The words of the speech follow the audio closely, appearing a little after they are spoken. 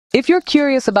If you're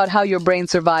curious about how your brain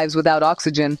survives without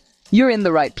oxygen, you're in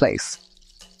the right place.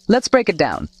 Let's break it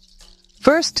down.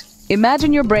 First,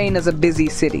 imagine your brain as a busy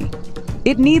city.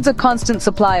 It needs a constant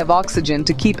supply of oxygen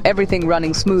to keep everything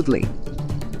running smoothly.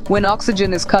 When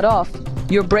oxygen is cut off,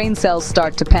 your brain cells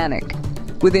start to panic.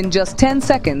 Within just 10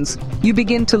 seconds, you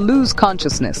begin to lose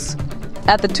consciousness.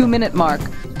 At the 2-minute mark,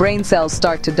 brain cells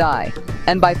start to die,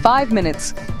 and by 5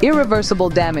 minutes, irreversible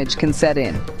damage can set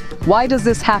in. Why does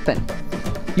this happen?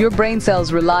 Your brain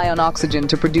cells rely on oxygen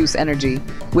to produce energy.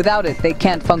 Without it, they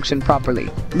can't function properly,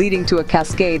 leading to a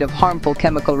cascade of harmful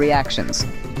chemical reactions.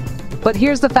 But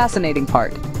here's the fascinating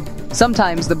part.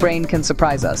 Sometimes the brain can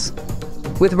surprise us.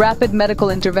 With rapid medical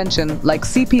intervention, like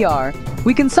CPR,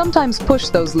 we can sometimes push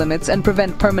those limits and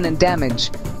prevent permanent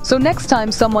damage. So next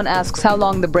time someone asks how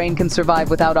long the brain can survive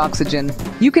without oxygen,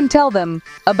 you can tell them,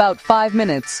 about 5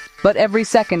 minutes, but every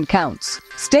second counts.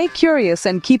 Stay curious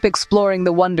and keep exploring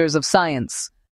the wonders of science.